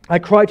 I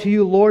cry to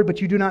you, Lord,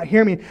 but you do not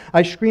hear me.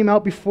 I scream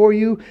out before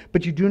you,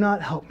 but you do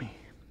not help me.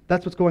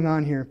 That's what's going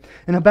on here.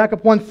 In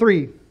Habakkuk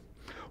 1:3,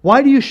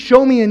 why do you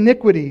show me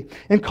iniquity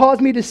and cause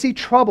me to see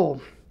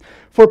trouble?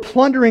 For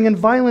plundering and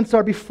violence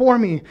are before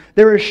me.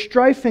 There is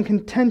strife and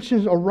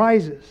contention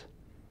arises.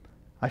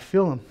 I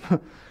feel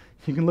them.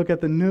 You can look at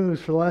the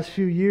news for the last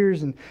few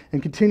years and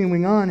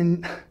continuing on,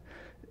 and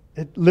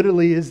it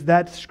literally is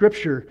that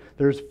scripture.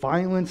 There's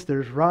violence,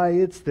 there's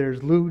riots,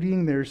 there's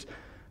looting, there's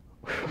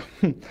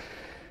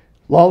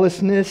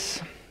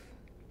lawlessness.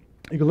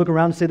 You can look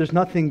around and say there's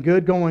nothing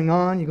good going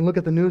on. You can look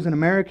at the news in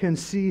America and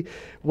see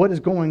what is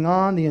going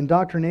on, the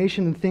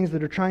indoctrination and things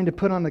that are trying to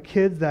put on the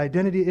kids, the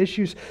identity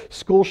issues,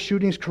 school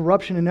shootings,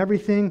 corruption and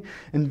everything,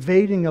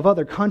 invading of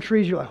other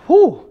countries. You're like,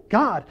 whoo,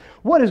 God,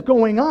 what is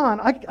going on?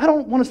 I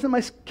don't want to send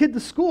my kid to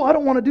school. I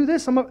don't want to do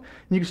this. And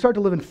you can start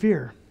to live in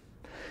fear.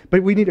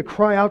 But we need to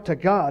cry out to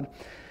God.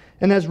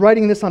 And as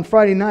writing this on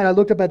Friday night, I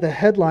looked up at the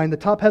headline, the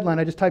top headline.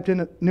 I just typed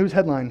in a news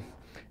headline.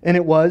 And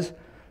it was,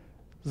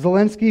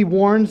 Zelensky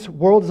warns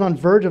world is on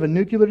verge of a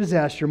nuclear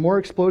disaster. More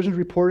explosions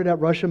reported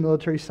at Russian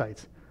military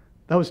sites.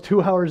 That was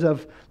 2 hours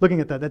of looking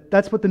at that.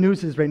 That's what the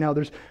news is right now.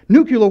 There's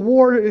nuclear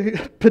war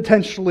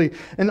potentially,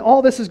 and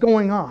all this is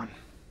going on.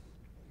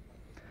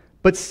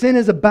 But sin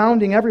is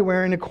abounding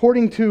everywhere, and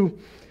according to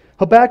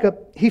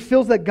Habakkuk, he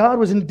feels that God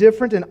was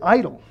indifferent and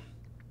idle.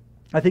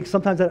 I think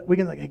sometimes that we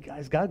can like, hey,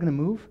 is God going to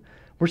move?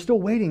 We're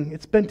still waiting.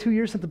 It's been 2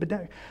 years since the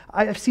pandemic.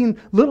 I've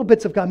seen little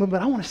bits of God move,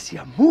 but I want to see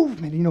a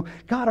movement. You know,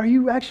 God, are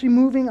you actually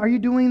moving? Are you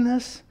doing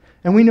this?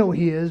 And we know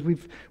He is.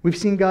 We've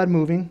seen God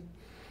moving.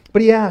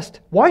 But he asked,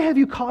 why have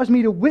you caused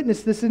me to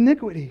witness this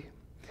iniquity?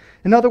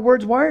 In other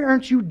words, why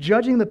aren't you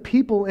judging the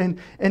people and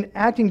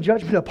acting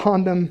judgment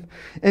upon them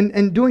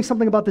and doing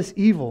something about this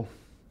evil?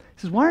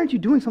 He says, why aren't you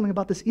doing something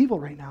about this evil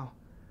right now?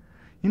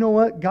 You know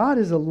what? God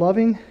is a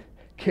loving,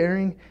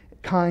 caring,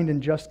 kind,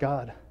 and just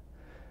God.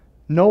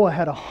 Noah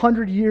had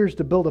 100 years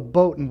to build a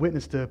boat and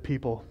witness to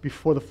people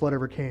before the flood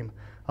ever came.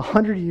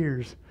 100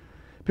 years.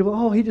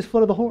 People, he just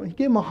flooded the whole... He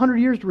gave them 100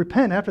 years to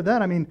repent. After that,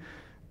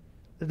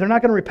 they're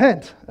not going to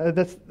repent.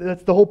 That's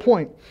the whole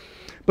point.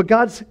 But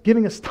God's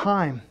giving us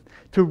time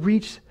to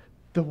reach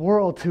the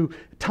world,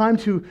 time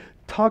to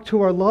talk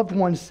to our loved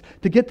ones,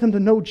 to get them to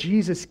know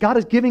Jesus. God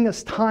is giving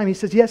us time. He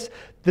says, yes,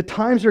 the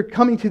times are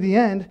coming to the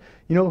end.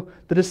 You know,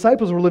 the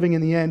disciples were living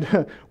in the end.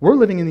 We're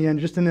living in the end,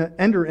 just in the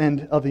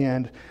end of the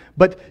end.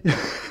 But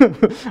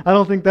I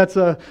don't think that's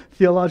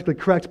theologically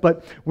correct,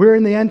 but we're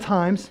in the end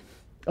times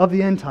of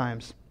the end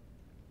times.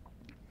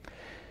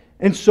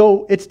 And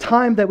so it's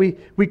time that we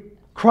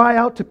cry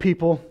out to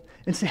people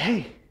and say,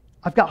 hey,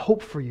 I've got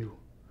hope for you.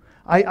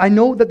 I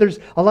know that there's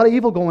a lot of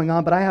evil going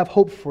on, but I have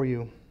hope for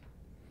you.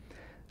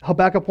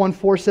 Habakkuk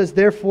 1:4 says,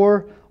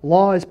 therefore,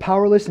 law is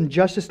powerless and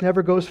justice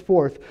never goes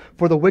forth.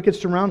 For the wicked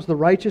surrounds the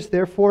righteous,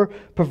 therefore,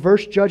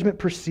 perverse judgment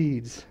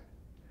proceeds.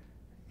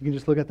 You can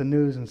just look at the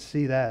news and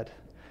see that.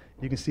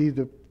 You can see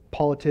the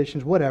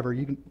politicians, whatever.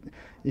 You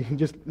can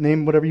just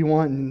name whatever you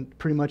want and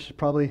pretty much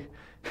probably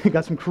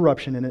got some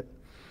corruption in it.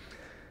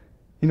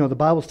 You know, the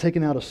Bible's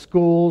taken out of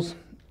schools.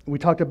 We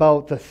talked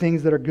about the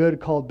things that are good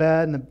called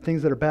bad and the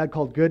things that are bad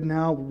called good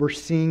now. We're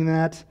seeing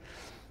that.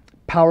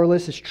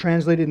 Powerless is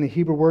translated in the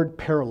Hebrew word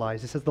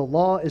paralyzed. It says the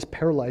law is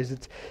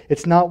paralyzed.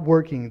 It's not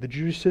working. The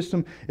Jewish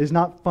system is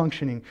not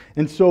functioning.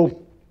 And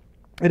so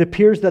it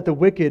appears that the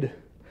wicked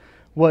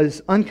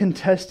was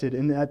uncontested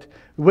and that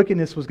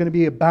wickedness was going to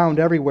be abound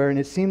everywhere. And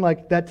it seemed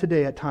like that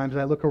today at times.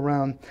 I look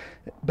around.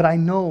 But I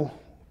know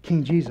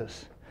King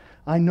Jesus.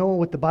 I know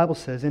what the Bible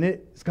says. And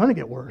it's going to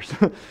get worse.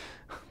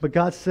 But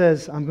God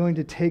says, I'm going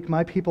to take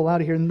my people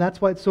out of here. And that's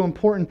why it's so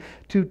important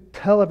to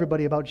tell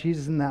everybody about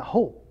Jesus and that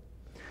hope.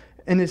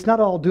 And it's not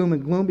all doom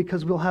and gloom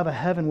because we'll have a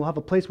heaven. We'll have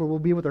a place where we'll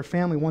be with our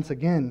family once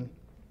again.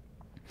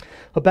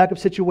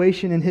 Habakkuk's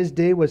situation in his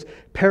day was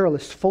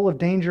perilous, full of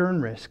danger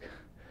and risk.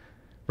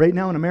 Right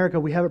now in America,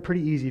 we have it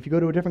pretty easy. If you go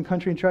to a different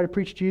country and try to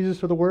preach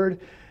Jesus or the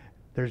Word,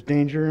 there's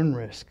danger and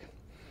risk.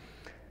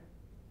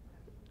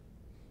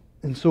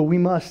 And so we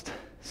must,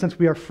 since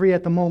we are free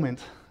at the moment,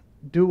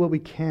 do what we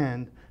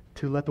can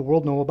to let the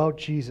world know about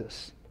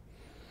Jesus.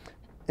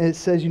 And it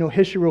says,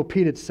 history will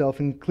repeat itself.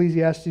 In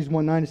Ecclesiastes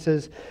 1:9, it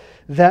says,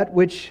 that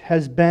which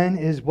has been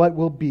is what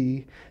will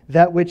be.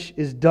 That which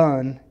is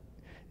done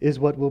is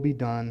what will be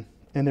done.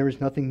 And there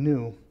is nothing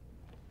new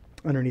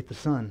underneath the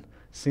sun.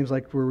 Seems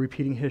like we're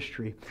repeating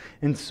history.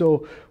 And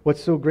so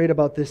what's so great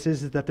about this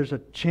is that there's a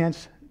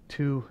chance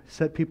to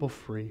set people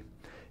free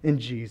in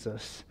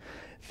Jesus.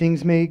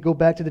 Things may go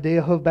back to the day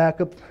of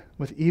Habakkuk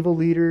with evil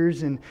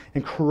leaders and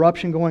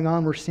corruption going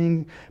on. We're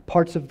seeing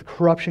parts of the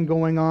corruption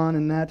going on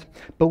and that.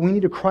 But we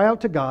need to cry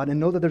out to God and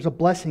know that there's a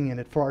blessing in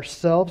it for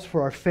ourselves,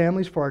 for our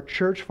families, for our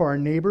church, for our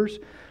neighbors,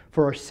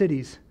 for our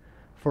cities,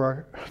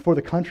 for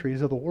the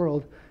countries of the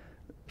world,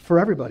 for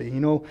everybody. I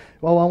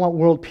want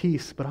world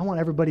peace, but I want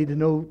everybody to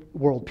know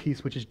world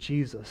peace, which is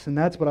Jesus. And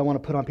that's what I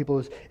want to put on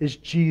people is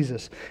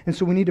Jesus. And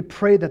so we need to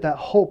pray that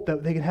hope,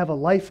 that they can have a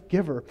life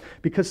giver,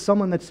 because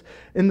someone that's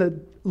in the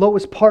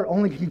lowest part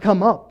only can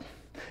come up.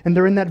 And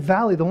they're in that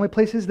valley. The only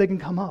place is they can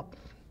come up.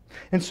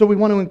 And so we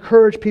want to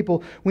encourage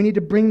people. We need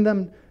to bring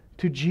them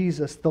to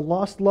Jesus, the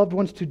lost loved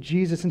ones to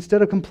Jesus,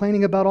 instead of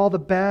complaining about all the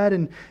bad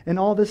and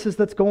all this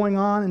that's going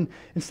on, and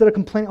instead of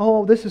complaining,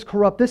 oh, this is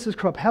corrupt,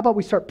 how about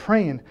we start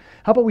praying?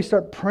 How about we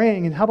start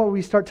praying, and how about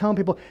we start telling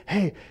people,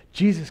 hey,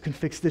 Jesus can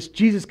fix this,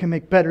 Jesus can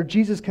make better,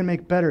 Jesus can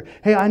make better.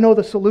 Hey, I know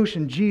the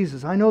solution,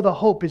 Jesus. I know the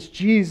hope is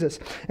Jesus.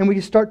 And we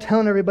start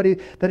telling everybody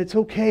that it's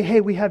okay,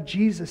 hey, we have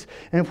Jesus.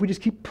 And if we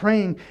just keep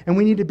praying, and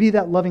we need to be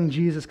that loving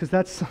Jesus, because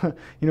that's,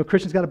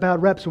 Christians got a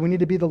bad rep, so we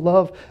need to be the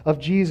love of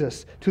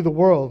Jesus to the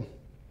world.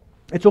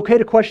 It's okay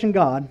to question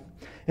God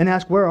and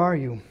ask, where are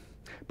you?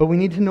 But we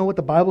need to know what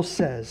the Bible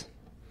says.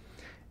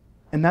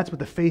 And that's what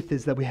the faith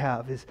is that we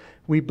have, is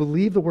we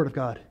believe the Word of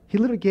God. He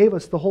literally gave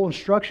us the whole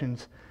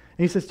instructions.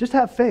 And He says, just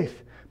have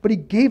faith. But He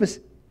gave us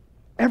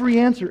every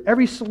answer,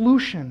 every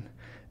solution.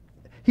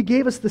 He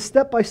gave us the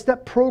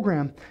step-by-step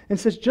program and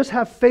says, just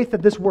have faith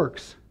that this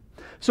works.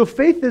 So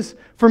faith is,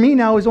 for me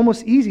now, is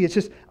almost easy. It's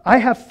just, I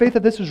have faith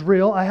that this is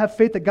real. I have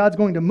faith that God's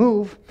going to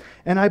move.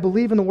 And I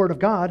believe in the Word of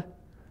God.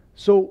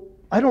 So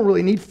I don't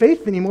really need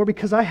faith anymore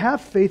because I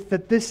have faith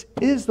that this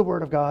is the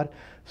Word of God.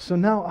 So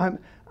now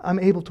I'm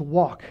able to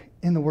walk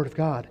in the Word of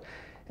God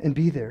and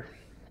be there.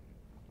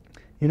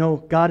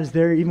 God is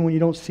there even when you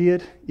don't see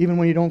it, even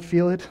when you don't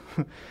feel it.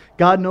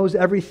 God knows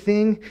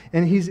everything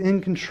and He's in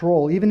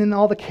control. Even in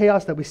all the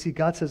chaos that we see,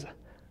 God says,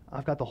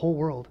 I've got the whole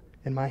world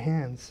in my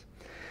hands.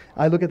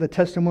 I look at the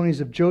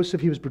testimonies of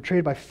Joseph. He was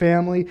betrayed by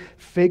family,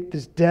 faked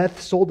his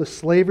death, sold to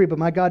slavery, but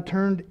my God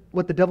turned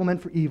what the devil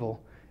meant for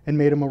evil and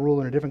made him a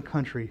ruler in a different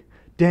country.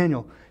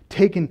 Daniel,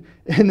 taken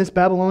in this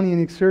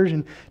Babylonian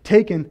excursion,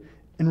 taken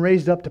and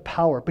raised up to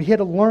power. But he had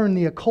to learn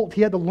the occult.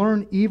 He had to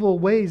learn evil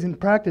ways and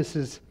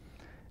practices.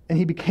 And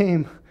he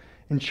became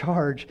in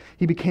charge.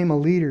 He became a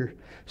leader.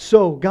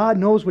 So God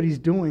knows what He's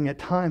doing at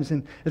times.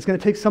 And it's going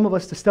to take some of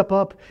us to step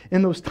up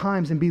in those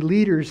times and be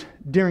leaders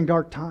during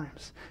dark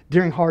times,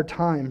 during hard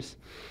times.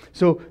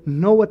 So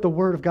know what the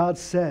Word of God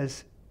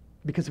says,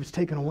 because if it's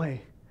taken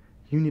away,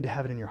 you need to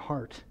have it in your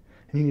heart.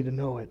 And you need to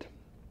know it.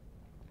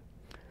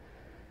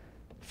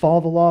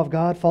 Follow the law of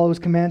God, follow His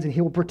commands, and He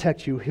will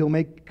protect you. He'll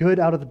make good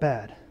out of the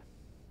bad.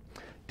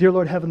 Dear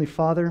Lord, Heavenly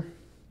Father,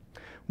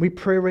 we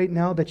pray right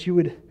now that You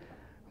would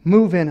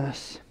move in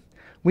us.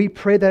 We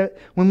pray that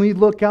when we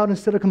look out,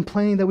 instead of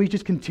complaining, that we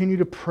just continue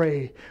to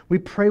pray. We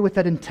pray with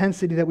that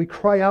intensity, that we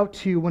cry out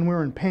to You when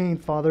we're in pain,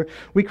 Father.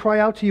 We cry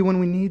out to You when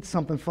we need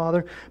something,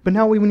 Father. But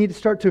now we need to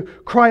start to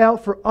cry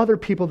out for other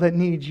people that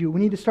need You. We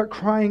need to start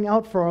crying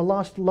out for our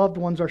lost loved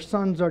ones, our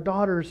sons, our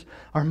daughters,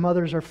 our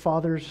mothers, our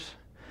fathers.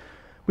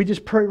 We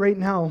just pray right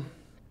now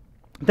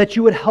that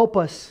You would help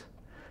us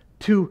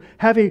to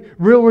have a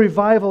real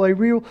revival, a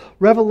real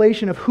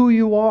revelation of who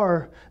You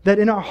are, that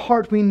in our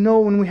heart we know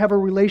when we have a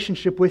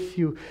relationship with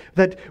You,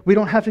 that we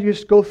don't have to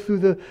just go through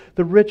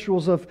the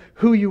rituals of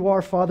who You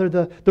are, Father,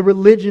 the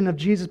religion of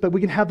Jesus, but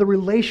we can have the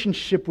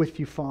relationship with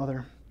You,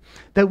 Father.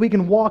 That we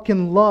can walk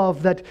in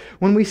love, that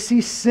when we see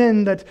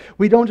sin, that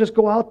we don't just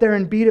go out there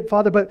and beat it,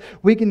 Father, but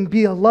we can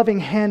be a loving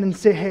hand and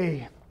say,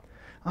 hey,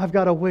 I've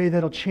got a way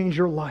that'll change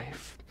your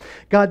life.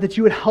 God, that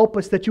You would help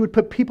us, that You would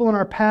put people in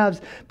our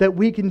paths that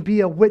we can be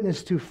a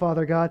witness to,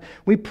 Father God.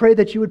 We pray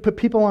that You would put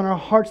people on our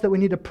hearts that we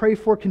need to pray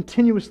for,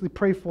 continuously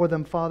pray for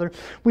them, Father.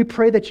 We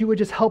pray that You would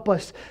just help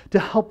us to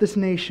help this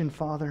nation,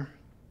 Father.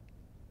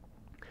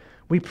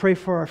 We pray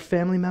for our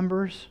family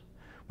members.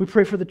 We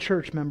pray for the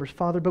church members,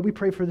 Father, but we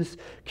pray for this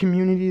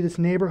community, this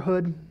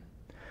neighborhood.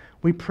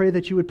 We pray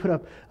that You would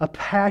put a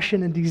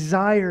passion and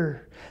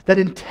desire, that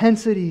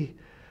intensity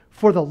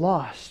for the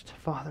lost,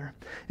 Father.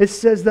 It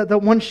says that the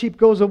one sheep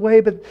goes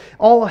away, but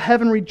all of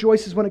heaven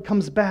rejoices when it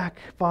comes back,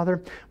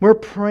 Father. We're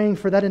praying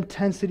for that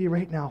intensity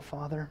right now,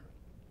 Father.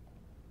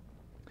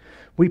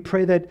 We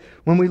pray that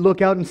when we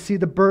look out and see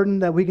the burden,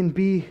 that we can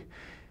be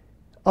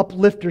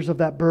uplifters of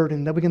that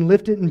burden, that we can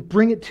lift it and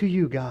bring it to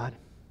You, God.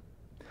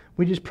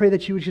 We just pray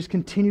that You would just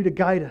continue to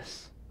guide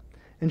us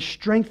and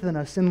strengthen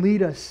us and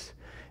lead us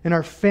in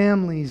our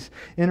families,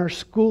 in our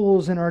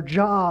schools, in our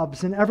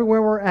jobs, and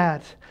everywhere we're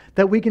at,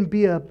 that we can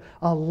be a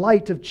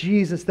light of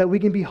Jesus, that we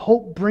can be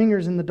hope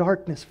bringers in the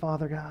darkness,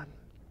 Father God.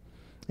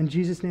 In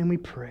Jesus' name we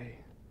pray.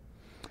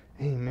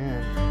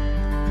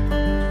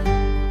 Amen.